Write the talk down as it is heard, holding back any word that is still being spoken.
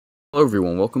Hello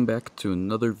everyone, welcome back to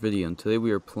another video, and today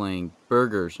we are playing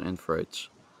Burgers and Frights.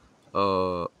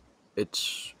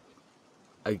 It's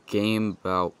a game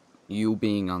about you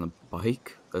being on a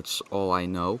bike. That's all I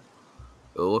know.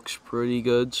 It looks pretty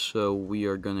good, so we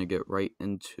are gonna get right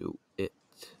into it.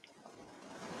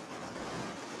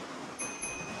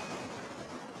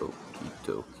 Okie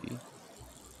dokie.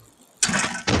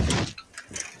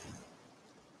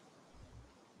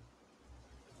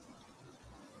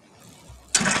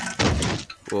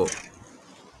 Whoa.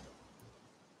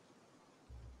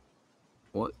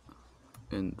 What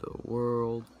in the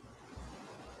world?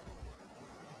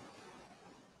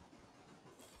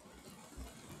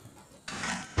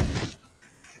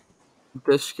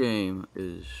 This game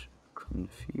is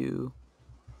confused.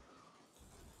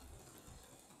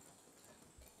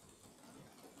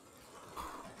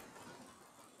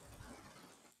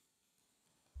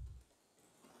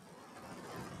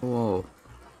 Whoa.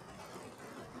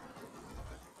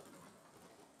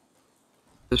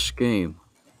 This game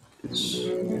is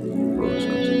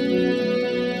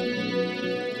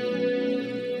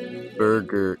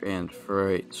Burger and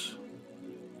Frights.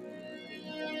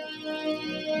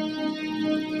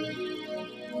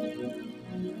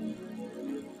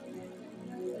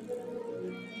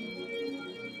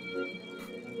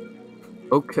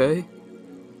 Okay.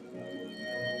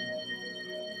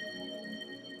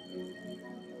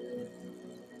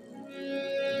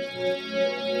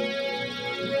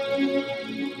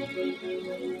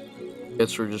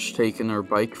 Guess we're just taking our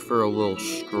bike for a little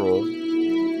stroll.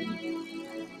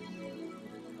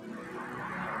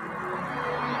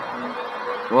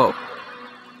 Whoa.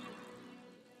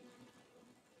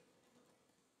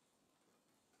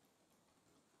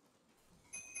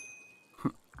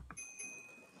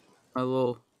 My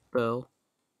little bell.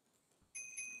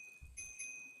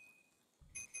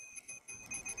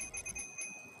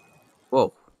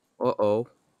 Whoa. Uh-oh.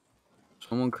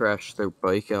 Someone crashed their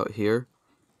bike out here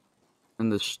in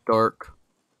this dark,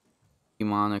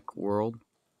 demonic world.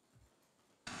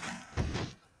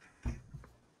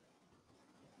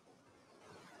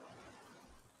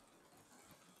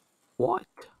 What?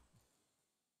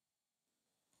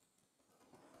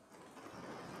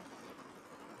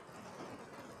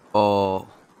 Oh.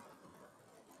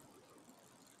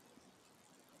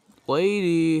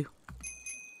 Lady.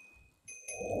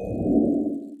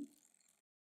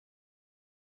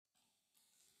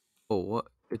 Oh, what?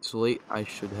 It's late. I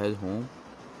should head home.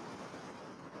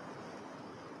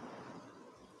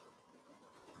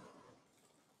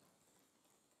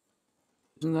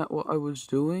 Isn't that what I was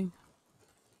doing?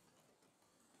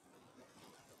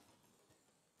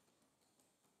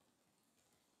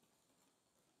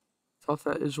 I thought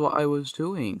that is what I was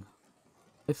doing.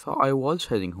 I thought I was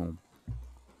heading home.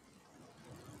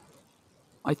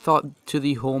 I thought to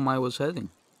the home I was heading.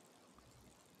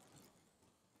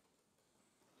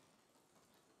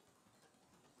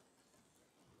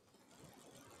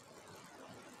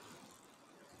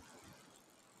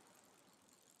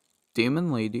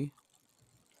 Demon lady.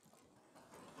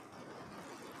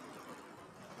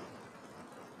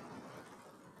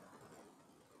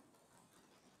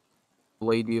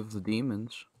 Lady of the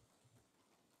demons.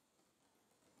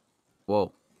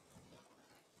 Whoa.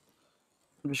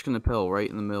 I'm just gonna pedal right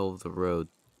in the middle of the road.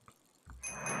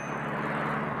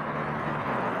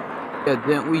 Yeah,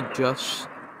 didn't we just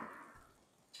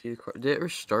see the car? Did it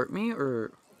restart me,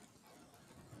 or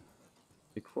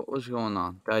like what was going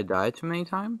on? Did I die too many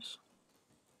times?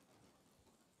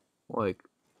 Like,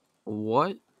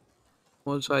 what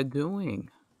was I doing?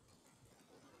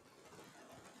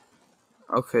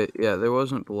 Okay, yeah, there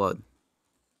wasn't blood.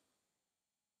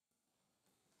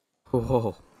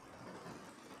 Whoa.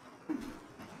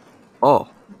 Oh.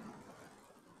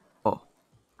 Oh.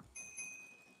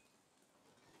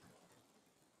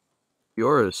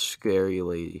 You're a scary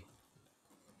lady.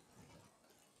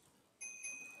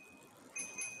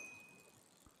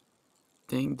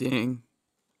 Ding ding.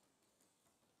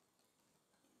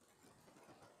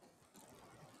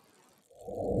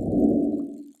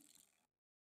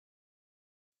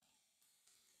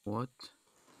 What?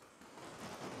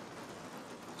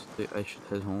 I should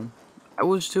head home. I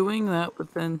was doing that,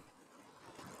 but then...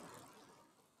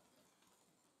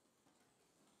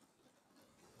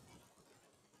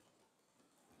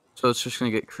 So it's just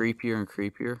gonna get creepier and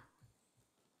creepier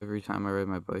every time I ride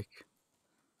my bike.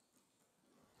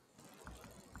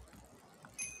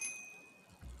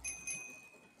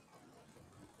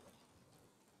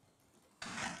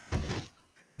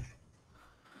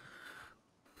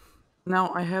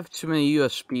 Now, I have too many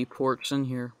USB ports in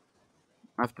here.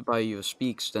 I have to buy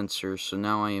USB extensors, so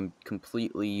now I am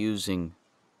completely using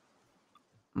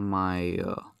my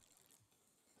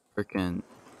freaking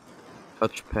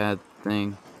touchpad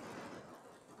thing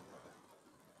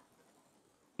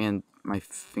and my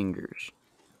fingers.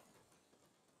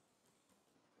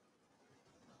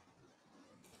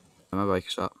 My bike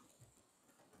stop.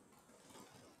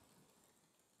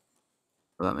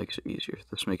 Well, that makes it easier.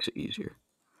 This makes it easier.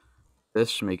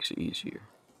 This makes it easier.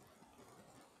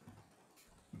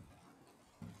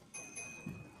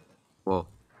 Whoa.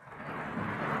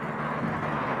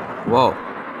 Whoa.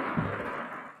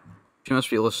 She must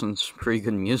be listening to pretty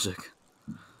good music.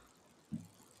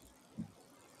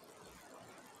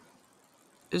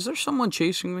 Is there someone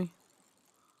chasing me?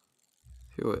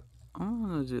 Here, wait. I'm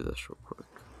gonna do this real quick.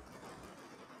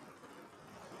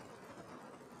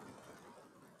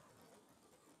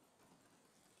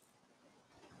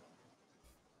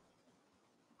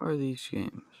 What are these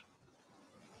games?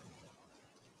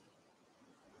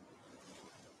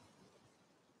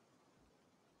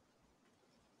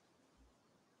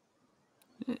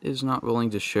 It is not willing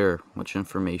to share much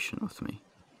information with me.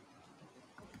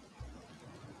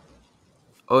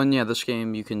 Oh, and yeah, this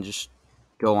game you can just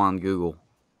go on Google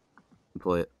and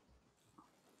play it.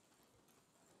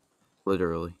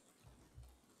 Literally.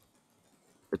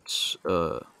 It's,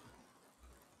 I'll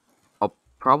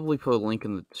probably put a link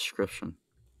in the description.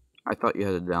 I thought you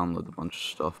had to download a bunch of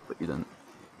stuff, but you didn't.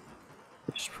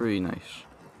 It's pretty nice.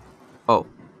 Oh.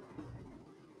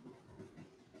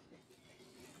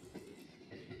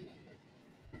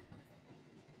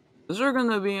 Is there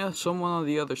gonna be someone on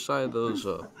the other side of those,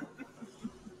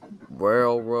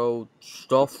 railroad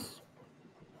stuff?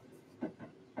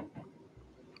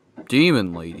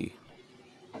 Demon lady.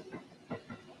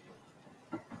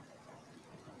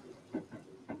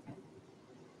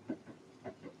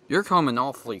 You're coming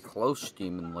awfully close,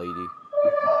 demon lady.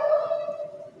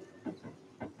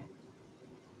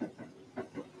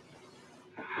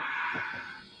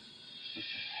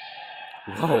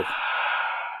 Whoa.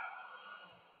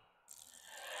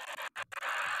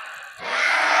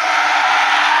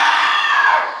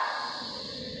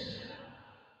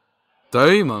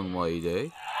 Demon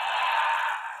lady.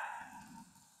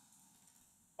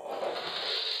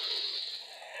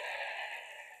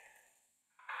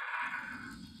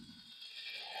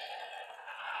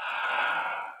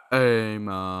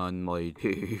 Demon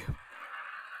lady.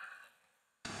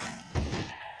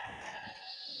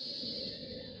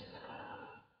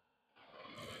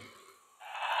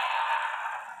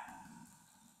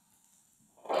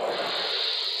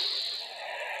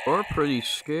 Or pretty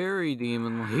scary,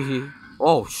 demon lady.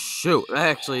 Oh shoot, that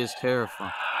actually is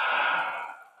terrifying.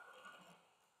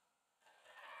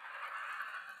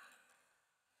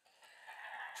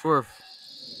 Swerve.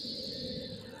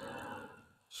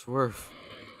 Swerve.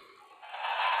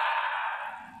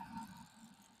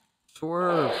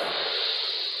 Swerve.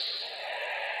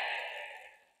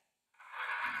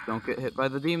 Don't get hit by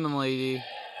the demon lady.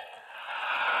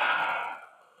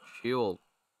 She'll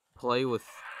play with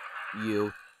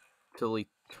you till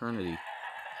eternity.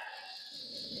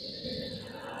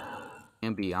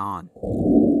 And beyond.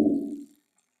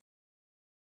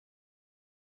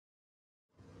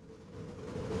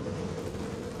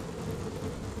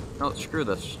 No, screw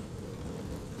this.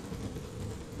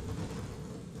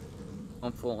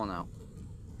 I'm falling out.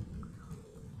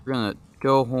 We're gonna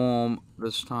go home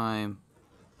this time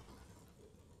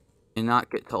and not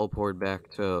get teleported back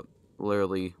to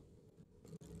literally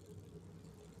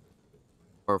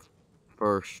our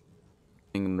first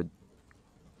thingamajig.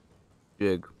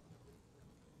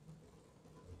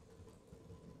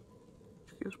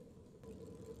 Excuse me.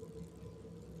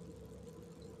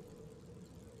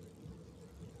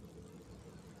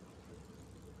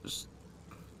 Just...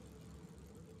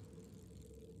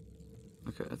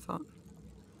 Okay, I thought...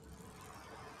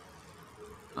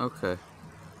 Okay.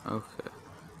 Okay.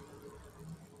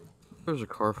 There's a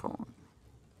car falling.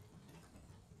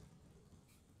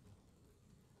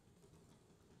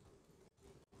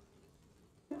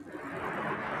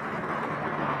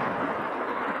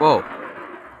 Whoa.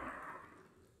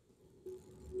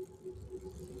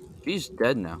 She's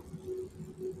dead now.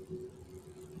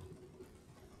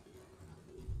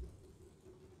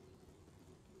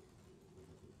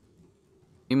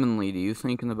 Demon lady, you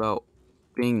thinking about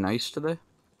being nice today?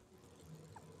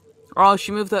 Oh,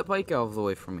 she moved that bike out of the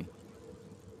way from me.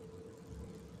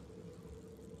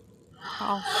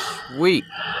 How sweet.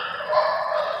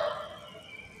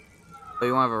 Oh,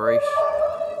 you want to have a race?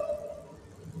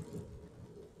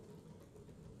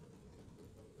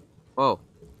 Whoa.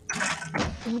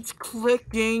 It's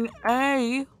clicking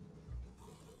A.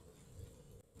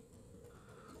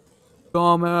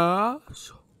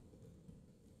 Dumbass.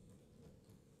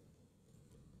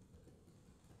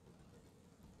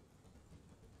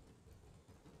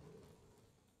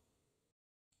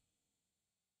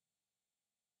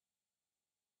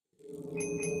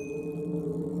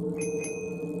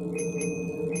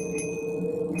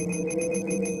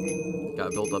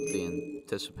 Gotta build up the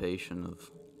anticipation of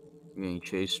getting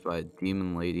chased by a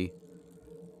demon lady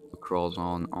who crawls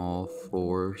on all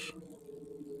fours.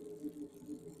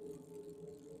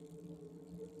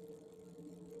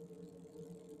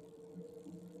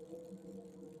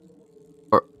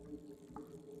 Are,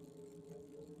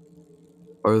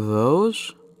 are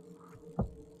those?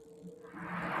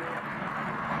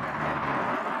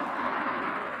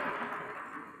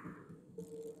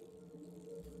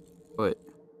 Wait,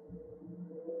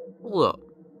 hold up.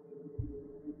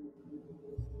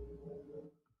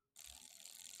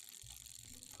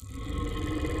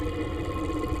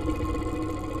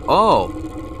 Oh!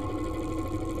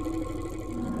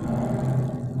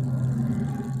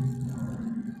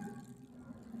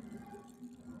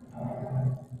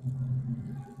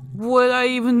 What'd I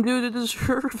even do to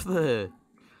deserve that?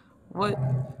 What?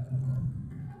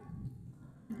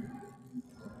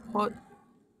 What?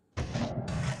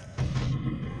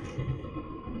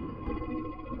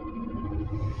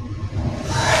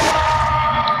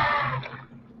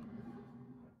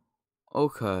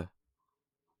 Okay.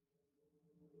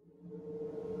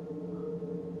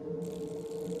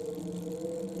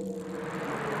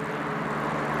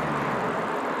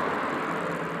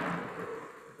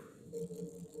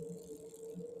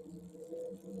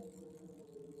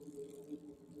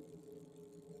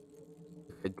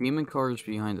 A demon car is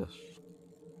behind us.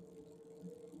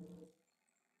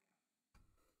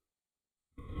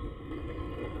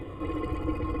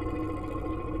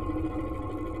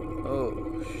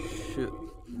 Oh, shit.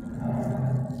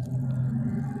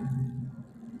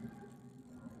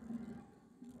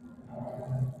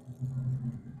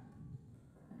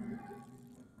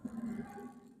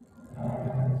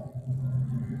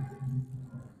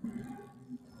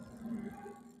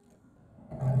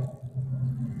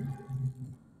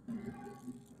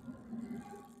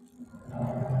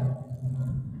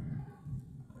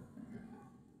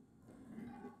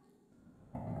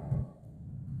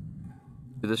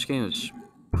 This game is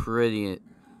pretty...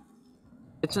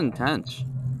 It's intense.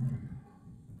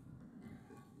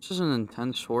 This is an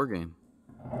intense horror game.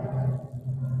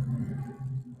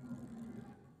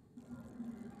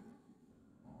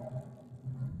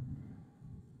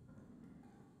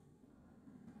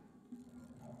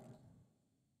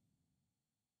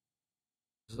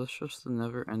 Is this just the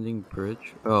never-ending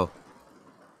bridge? Oh.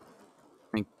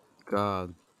 Thank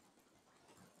God.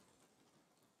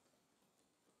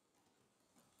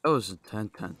 That was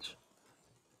intense.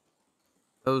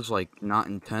 That was, like, not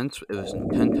intense, it was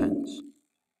intense.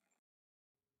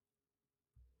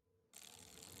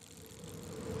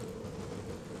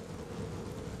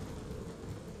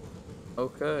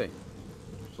 Okay.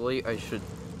 It's late, I should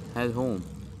head home.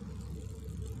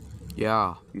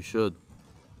 Yeah, you should.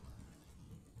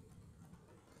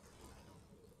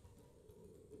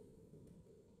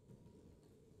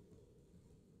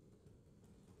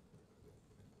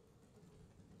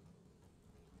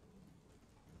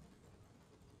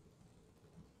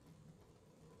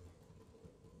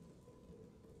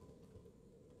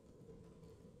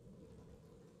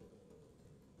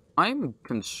 I'm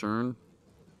concerned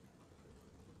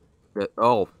that...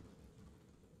 Oh.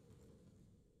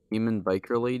 Demon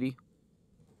biker lady?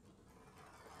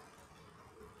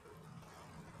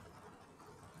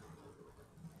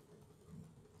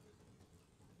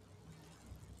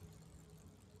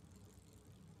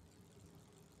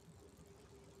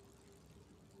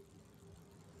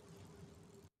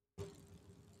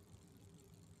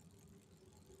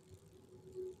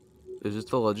 Is it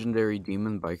the legendary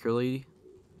demon biker lady?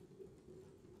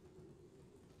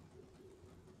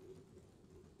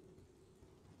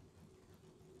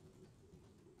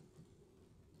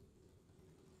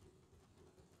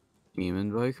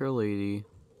 Demon biker lady.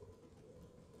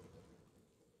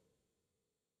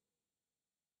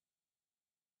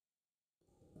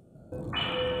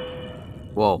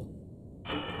 Whoa.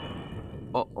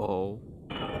 Uh-oh.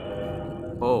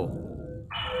 Oh.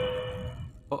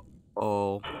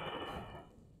 Uh-oh.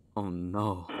 Oh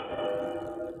no.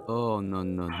 Oh no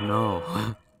no no.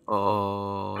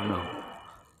 Oh no.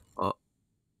 Uh-oh.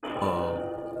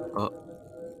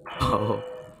 Uh-oh.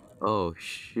 Oh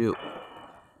shoot.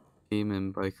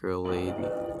 Demon biker lady.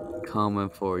 Coming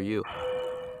for you.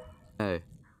 Hey.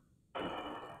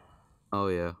 Oh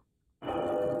yeah.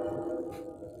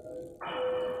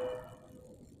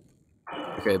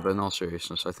 Okay, but in all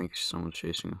seriousness, I think someone's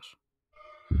chasing us.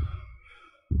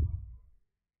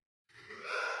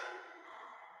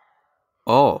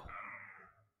 Oh.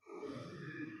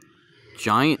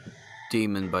 Giant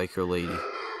demon biker lady.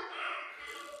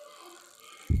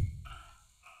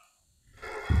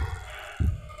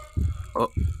 Oh,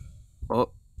 oh,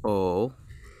 oh.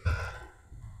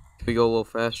 Can we go a little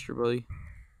faster, buddy?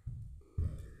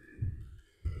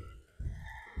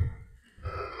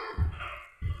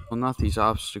 Well, not these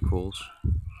obstacles.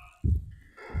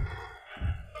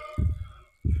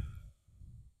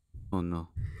 Oh no.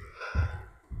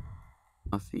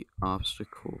 Not the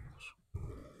obstacles.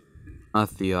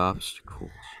 Not the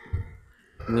obstacles.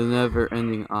 The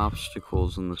never-ending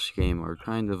obstacles in this game are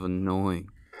kind of annoying.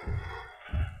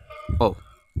 Oh.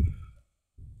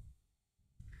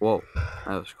 Whoa.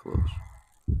 That was close.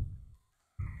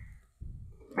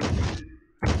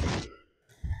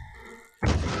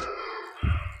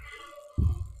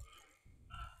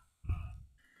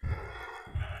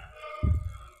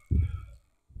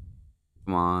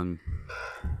 Come on.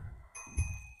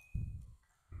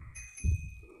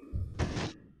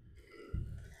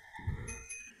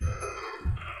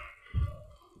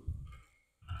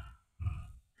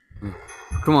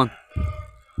 Come on.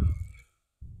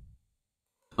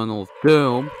 Tunnel of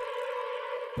Doom.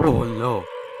 Oh no.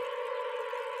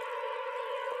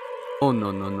 Oh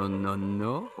no no no no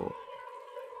no.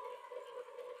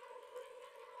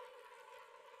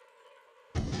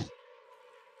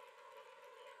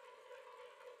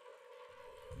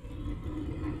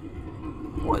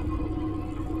 What?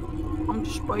 I'm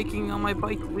just biking on my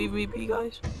bike. Leave me be,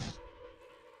 guys.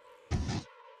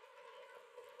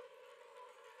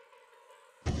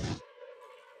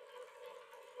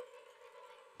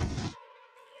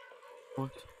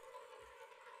 What?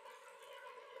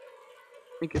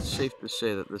 I think it's safe to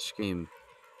say that this game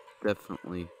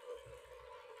definitely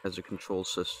has a control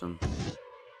system.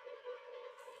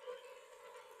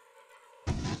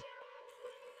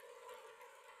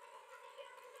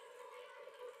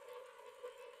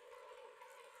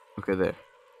 Okay, there.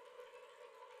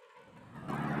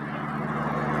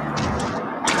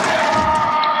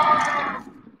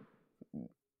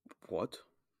 What?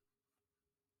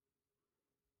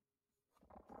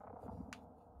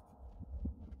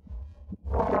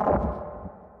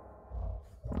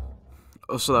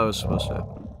 Oh, so that was supposed to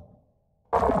happen.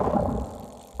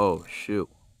 Oh, shoot.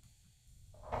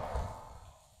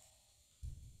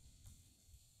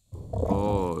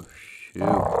 Oh, shoot.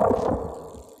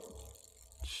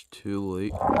 It's too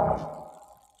late.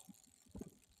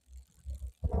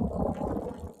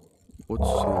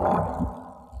 What's too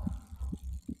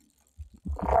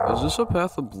late? Is this a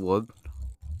path of blood?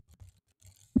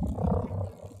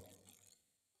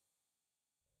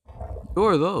 Who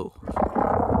are those?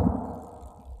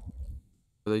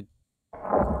 Are they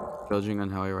judging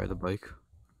on how I ride a bike?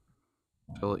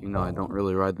 I'll let you know I don't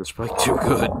really ride this bike too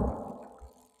good.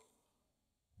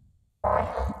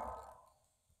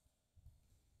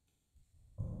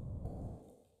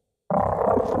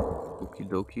 Okie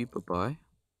dokie, bye-bye.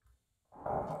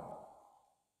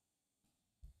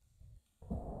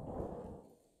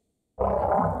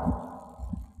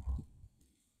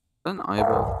 An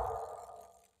eyeball.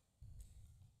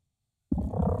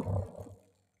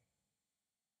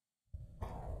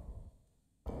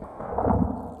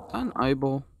 An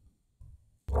eyeball.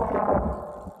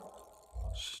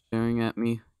 Staring at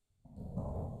me.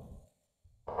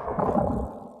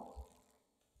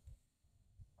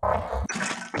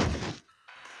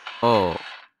 Oh.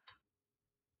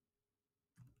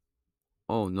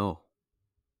 Oh no.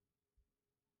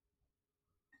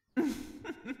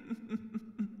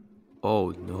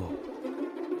 Oh no.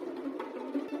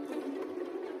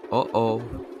 Uh-oh.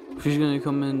 She's gonna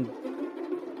come in.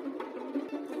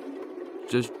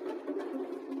 Just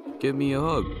give me a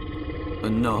hug.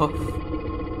 Enough.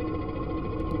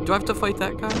 Do I have to fight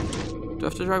that guy? Do I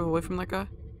have to drive away from that guy?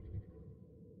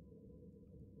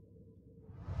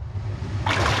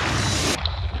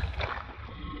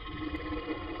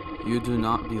 You do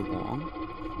not belong?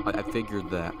 I figured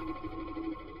that.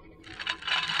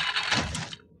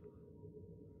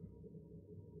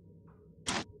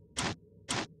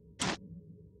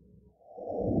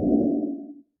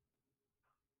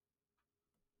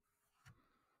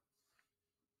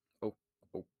 Oh,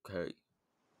 okay.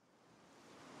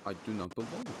 I do not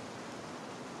belong.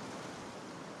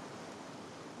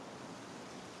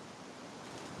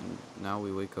 And now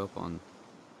we wake up on...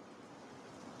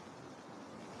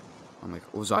 I'm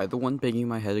like, was I the one banging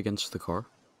my head against the car?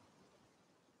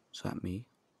 Is that me?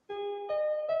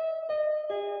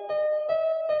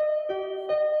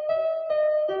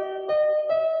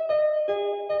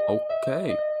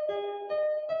 Okay.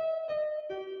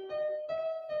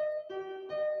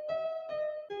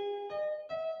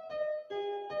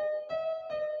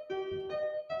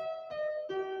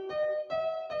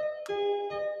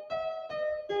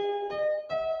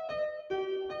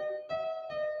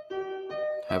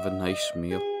 have a nice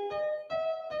meal.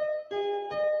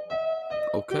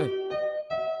 Okay.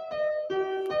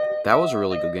 That was a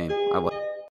really good game. I like